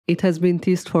It has been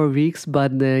teased for weeks,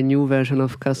 but the new version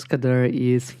of Cascadeur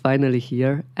is finally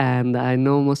here, and I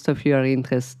know most of you are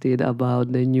interested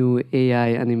about the new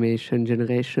AI animation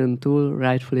generation tool,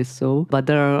 rightfully so, but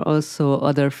there are also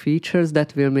other features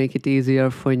that will make it easier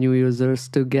for new users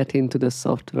to get into the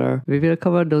software. We will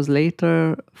cover those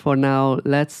later. For now,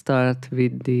 let's start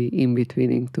with the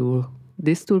Inbetweening tool.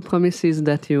 This tool promises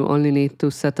that you only need to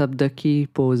set up the key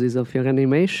poses of your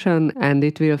animation and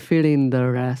it will fill in the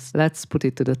rest. Let's put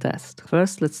it to the test.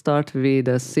 First, let's start with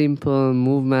a simple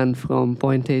movement from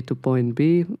point A to point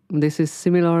B. This is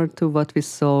similar to what we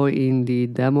saw in the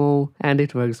demo and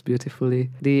it works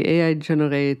beautifully. The AI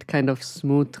generate kind of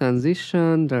smooth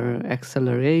transition, the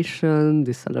acceleration,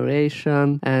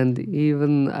 deceleration, and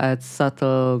even adds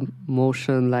subtle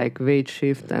motion like weight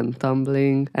shift and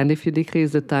tumbling. And if you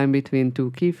decrease the time between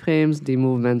two keyframes, the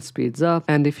movement speeds up,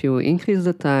 and if you increase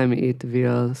the time, it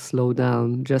will slow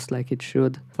down, just like it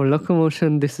should. For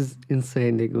locomotion, this is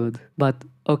insanely good. But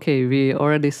okay, we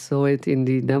already saw it in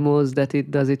the demos that it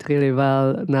does it really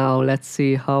well. Now let's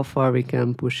see how far we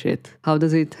can push it. How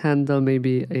does it handle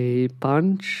maybe a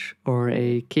punch or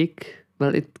a kick?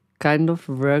 Well, it kind of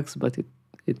works, but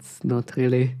it's not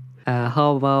really.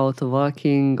 How about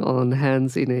walking on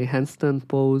hands in a handstand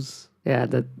pose? Yeah,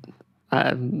 that...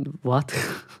 what?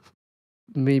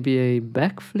 Maybe a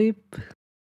backflip?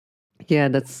 Yeah,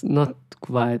 that's not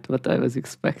quite what I was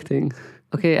expecting.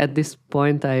 Okay, at this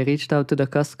point I reached out to the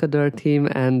Cascadeur team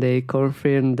and they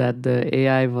confirmed that the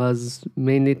AI was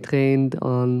mainly trained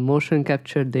on motion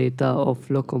capture data of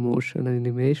locomotion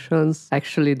animations.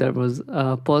 Actually, there was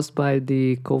a post by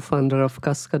the co-founder of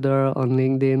Cascadeur on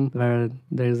LinkedIn where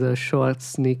there's a short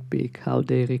sneak peek how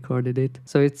they recorded it.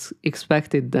 So it's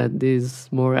expected that these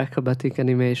more acrobatic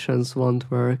animations won't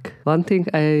work. One thing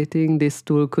I think this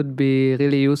tool could be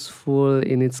really useful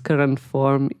in its current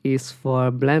form is for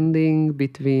blending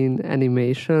between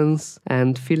animations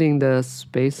and filling the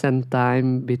space and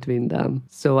time between them.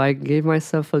 So I gave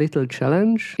myself a little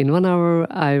challenge. In 1 hour,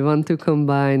 I want to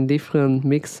combine different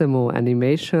Mixamo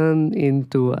animation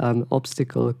into an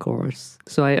obstacle course.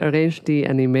 So I arranged the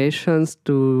animations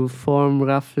to form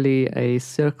roughly a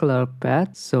circular path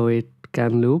so it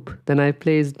can loop. Then I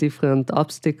placed different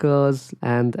obstacles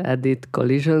and added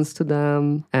collisions to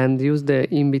them and used the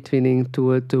Inbetweening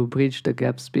tool to bridge the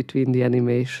gaps between the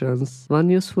animations. One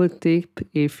useful tip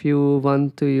if you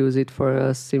want to use it for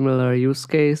a similar use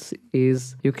case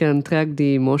is you can track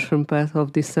the motion path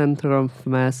of the center of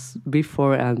mass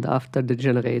before and after the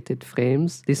generated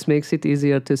frames. This makes it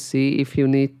easier to see if you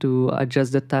need to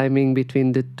adjust the timing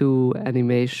between the two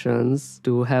animations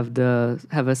to have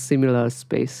a similar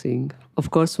spacing. Of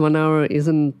course, 1 hour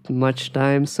isn't much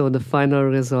time, so the final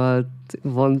result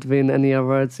won't win any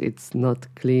awards. It's not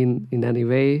clean in any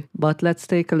way. But let's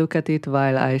take a look at it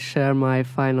while I share my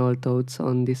final thoughts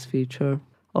on this feature.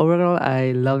 Overall,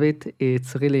 I love it.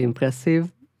 It's really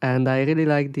impressive. And I really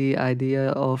like the idea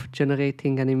of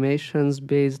generating animations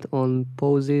based on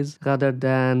poses rather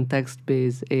than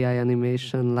text-based AI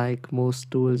animation like most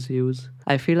tools use.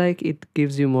 I feel like it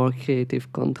gives you more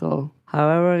creative control.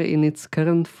 However, in its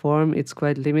current form, it's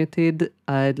quite limited.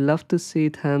 I'd love to see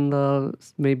it handle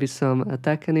maybe some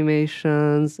attack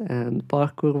animations and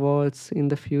parkour vaults in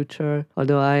the future,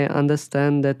 although I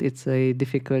understand that it's a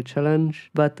difficult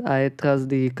challenge, but I trust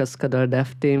the Cascadeur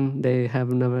dev team. They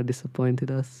have never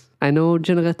disappointed us. I know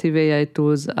generative AI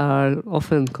tools are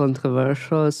often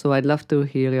controversial, so I'd love to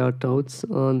hear your thoughts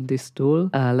on this tool.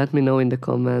 Let me know in the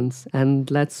comments, and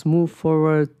let's move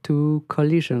forward to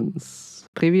collisions.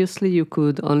 Previously, you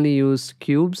could only use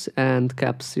cubes and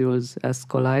capsules as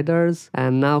colliders,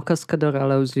 and now Cascadeur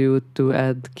allows you to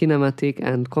add kinematic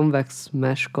and convex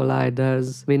mesh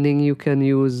colliders, meaning you can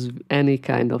use any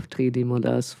kind of 3D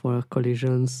models for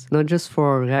collisions, not just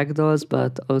for ragdolls,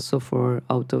 but also for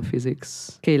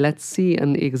autophysics. Okay, let's see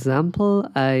an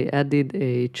example. I added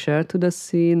a chair to the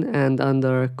scene, and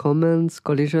under comments,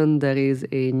 collision, there is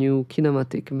a new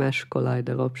kinematic mesh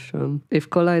collider option. If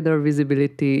collider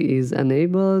visibility is enabled,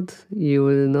 you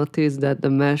will notice that the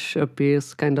mesh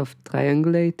appears kind of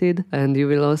triangulated, and you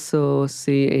will also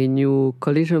see a new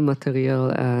collision material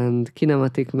and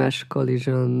kinematic mesh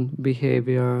collision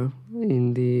behavior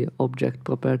in the object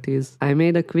properties. I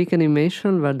made a quick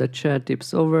animation where the chair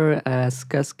tips over as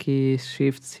Casky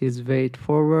shifts his weight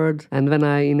forward, and when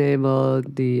I enable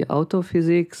the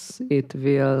autophysics, it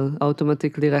will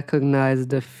automatically recognize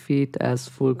the feet as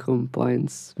fulcrum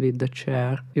points with the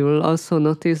chair. You will also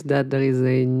notice that there is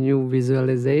a new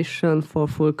visualization for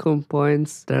fulcrum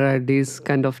points. There are these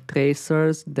kind of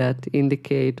tracers that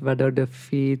indicate whether the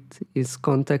feet is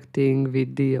contacting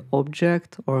with the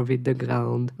object or with the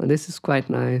ground. And this is is quite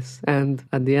nice. And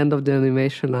at the end of the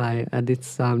animation, I added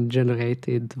some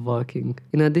generated walking.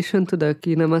 In addition to the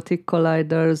kinematic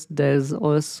colliders, there's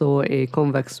also a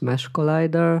convex mesh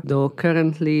collider, though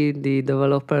currently the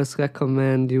developers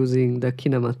recommend using the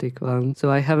kinematic one. So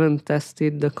I haven't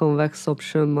tested the convex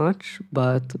option much,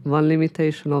 but one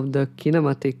limitation of the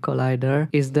kinematic collider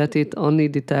is that it only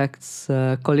detects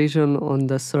collision on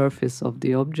the surface of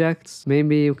the objects.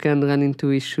 Maybe you can run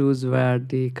into issues where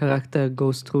the character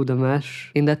goes through the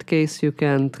mesh. In that case, you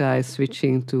can try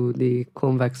switching to the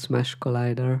convex mesh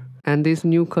collider. And these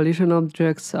new collision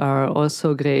objects are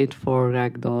also great for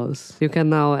ragdolls. You can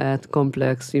now add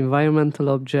complex environmental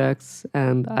objects,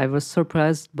 and I was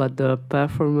surprised, but the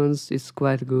performance is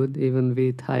quite good even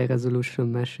with high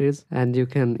resolution meshes, and you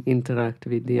can interact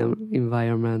with the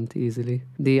environment easily.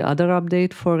 The other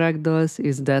update for ragdolls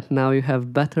is that now you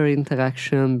have better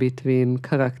interaction between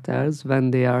characters when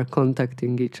they are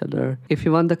contacting each other. If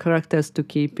you want the characters to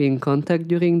keep in contact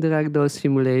during the ragdoll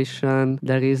simulation,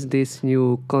 there is this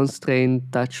new constraint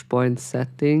touch point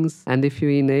settings, and if you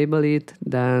enable it,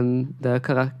 then the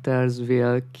characters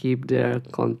will keep their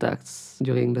contacts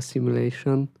during the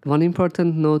simulation. One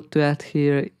important note to add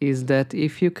here is that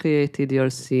if you created your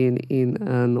scene in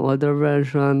an older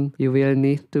version, you will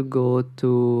need to go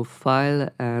to File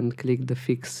and click the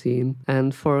Fix Scene.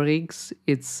 And for rigs,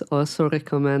 it's also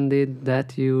recommended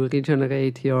that you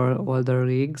regenerate your older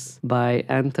rigs by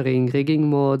entering rigging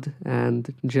mode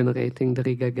and generating the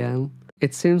rig again.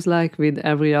 It seems like with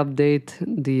every update,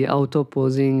 the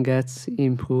auto-posing gets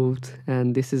improved,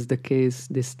 and this is the case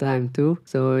this time too.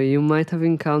 So you might have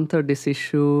encountered this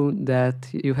issue that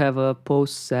you have a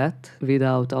pose set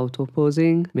without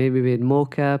auto-posing, maybe with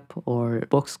mocap or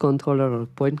box controller or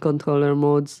point controller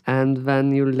modes, and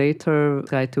when you later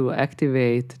try to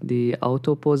activate the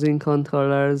auto-posing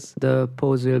controllers, the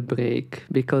pose will break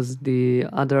because the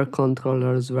other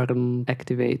controllers weren't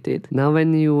activated. Now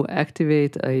when you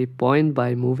activate a point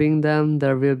by moving them,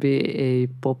 there will be a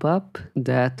pop-up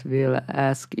that will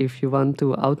ask if you want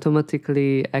to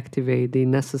automatically activate the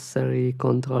necessary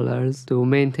controllers to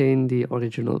maintain the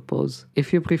original pose.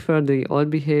 If you prefer the old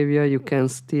behavior, you can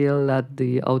still let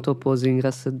the auto-posing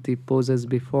reset the poses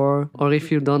before, or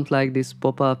if you don't like this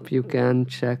pop-up, you can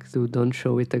check to don't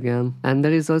show it again. And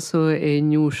there is also a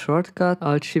new shortcut.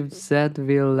 Alt-Shift-Z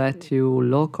will let you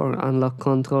lock or unlock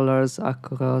controllers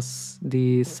across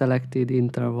the selected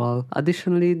interval.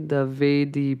 Additionally, the way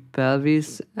the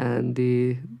pelvis and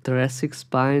the thoracic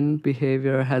spine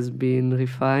behavior has been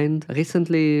refined.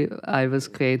 Recently, I was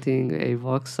creating a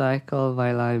walk cycle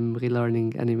while I'm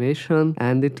relearning animation,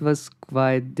 and it was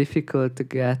quite difficult to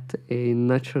get a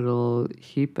natural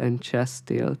hip and chest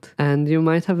tilt. And you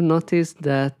might have noticed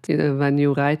that when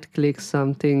you right-click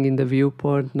something in the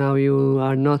viewport, now you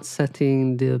are not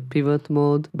setting the pivot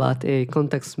mode, but a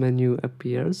context menu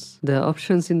appears. The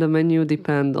options in the menu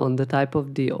depend on the type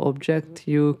of the object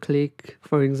you click.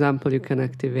 For example, you can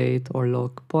activate or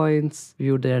lock points,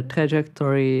 view their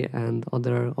trajectory, and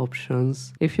other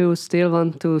options. If you still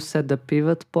want to set the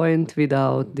pivot point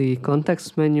without the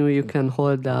context menu, you can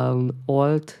hold down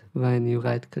Alt when you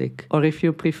right click. Or if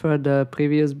you prefer the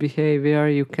previous behavior,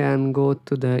 you can go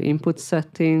to the input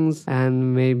settings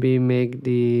and maybe make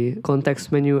the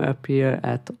context menu appear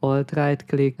at Alt right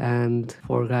click, and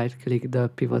for right click the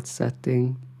pivot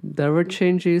setting. There were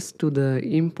changes to the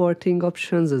importing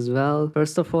options as well.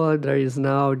 First of all, there is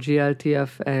now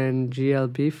GLTF and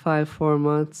GLB file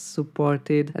formats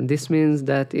supported, and this means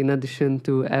that in addition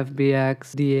to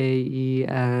FBX, DAE,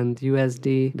 and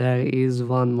USD, there is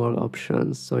one more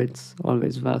option, so it's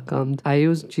always welcomed. I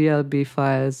used GLB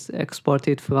files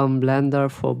exported from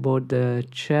Blender for both the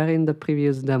chair in the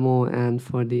previous demo and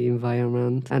for the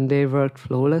environment, and they worked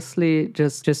flawlessly.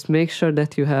 Just make sure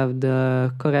that you have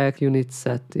the correct unit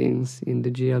set in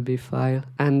the GLB file.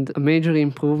 And a major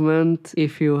improvement,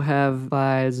 if you have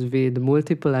files with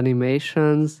multiple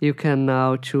animations, you can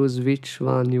now choose which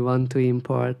one you want to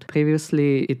import.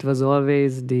 Previously, it was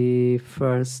always the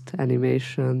first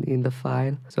animation in the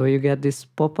file. So you get this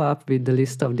pop-up with the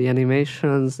list of the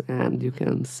animations, and you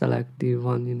can select the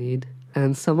one you need.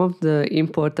 And some of the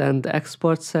import and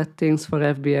export settings for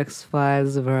FBX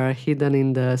files were hidden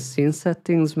in the scene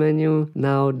settings menu.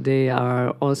 Now they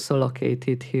are also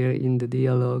located here in the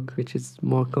dialog, which is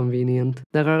more convenient.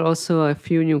 There are also a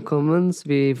few new commands.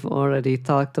 We've already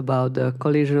talked about the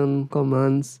collision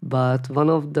commands, but one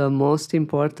of the most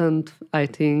important, I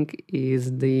think,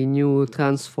 is the new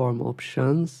transform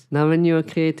options. Now when you're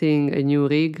creating a new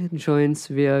rig, joints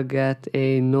will get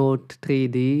a Node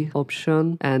 3D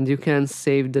option, and you can can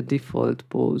save the default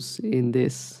pose in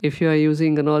this. If you are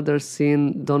using an older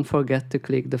scene, don't forget to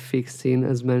click the fix scene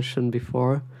as mentioned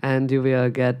before, and you will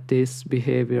get this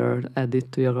behavior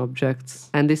added to your objects.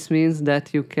 And this means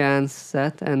that you can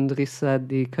set and reset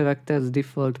the character's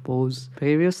default pose.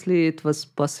 Previously it was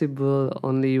possible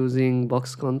only using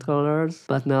box controllers,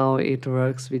 but now it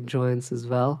works with joints as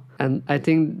well. And I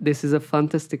think this is a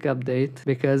fantastic update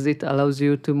because it allows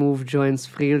you to move joints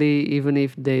freely even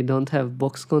if they don't have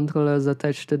box controllers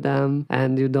attached to them,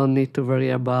 and you don't need to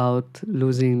worry about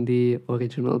losing the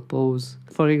original pose.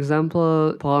 For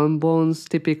example, palm bones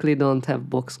typically don't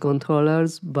have box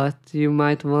controllers, but you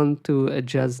might want to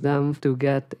adjust them to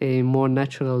get a more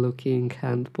natural looking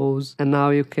hand pose. And now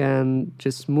you can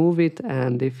just move it,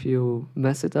 and if you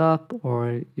mess it up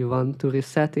or you want to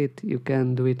reset it, you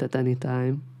can do it at any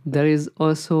time. There is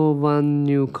also one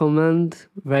new command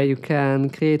where you can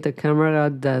create a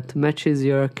camera that matches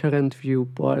your current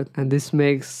viewport, and this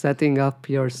makes setting up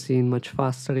your scene much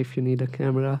faster if you need a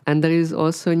camera. And there is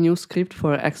also a new script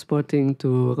for exporting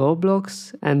to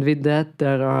Roblox, and with that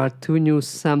there are 2 new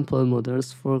sample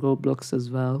models for Roblox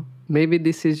as well. Maybe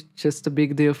this is just a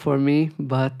big deal for me,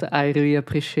 but I really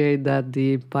appreciate that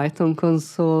the Python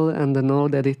console and the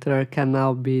node editor can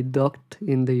now be docked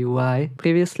in the UI.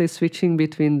 Previously, switching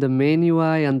between the main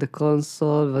UI and the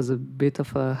console was a bit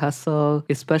of a hassle,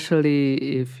 especially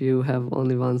if you have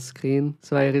only one screen.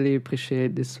 So I really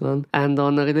appreciate this one. And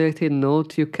on a related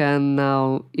note, you can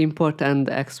now import and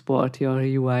export your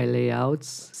UI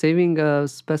layouts. Saving a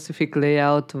specific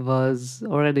layout was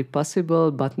already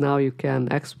possible, but now you can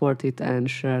export it and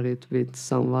share it with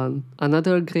someone.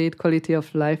 Another great quality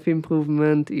of life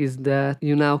improvement is that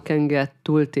you now can get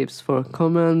tooltips for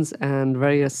commands and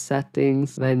various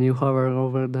settings when you hover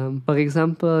over them. For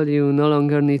example, you no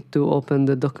longer need to open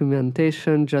the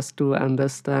documentation just to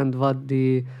understand what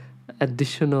the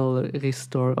additional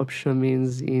restore option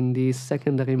means in the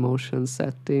secondary motion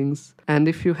settings. And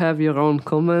if you have your own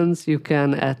commands, you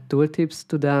can add tooltips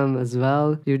to them as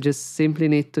well. You just simply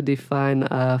need to define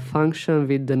a function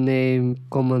with the name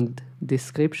command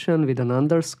description with an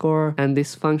underscore, and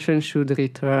this function should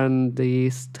return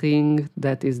the string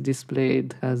that is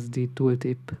displayed as the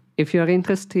tooltip. If you are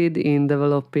interested in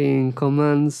developing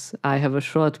commands, I have a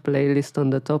short playlist on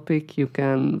the topic. You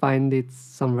can find it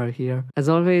somewhere here. As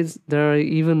always, there are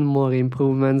even more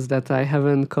improvements that I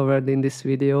haven't covered in this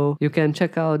video. You can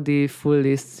check out the full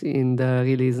lists in the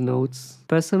release notes.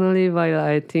 Personally, while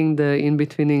I think the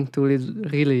Inbetweening tool is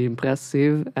really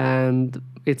impressive and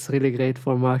it's really great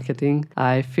for marketing,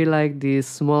 I feel like these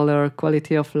smaller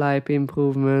quality of life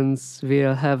improvements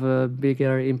will have a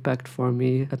bigger impact for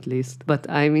me at least. But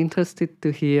I'm interested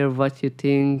to hear what you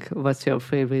think. What's your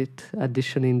favorite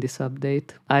addition in this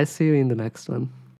update? I'll see you in the next one.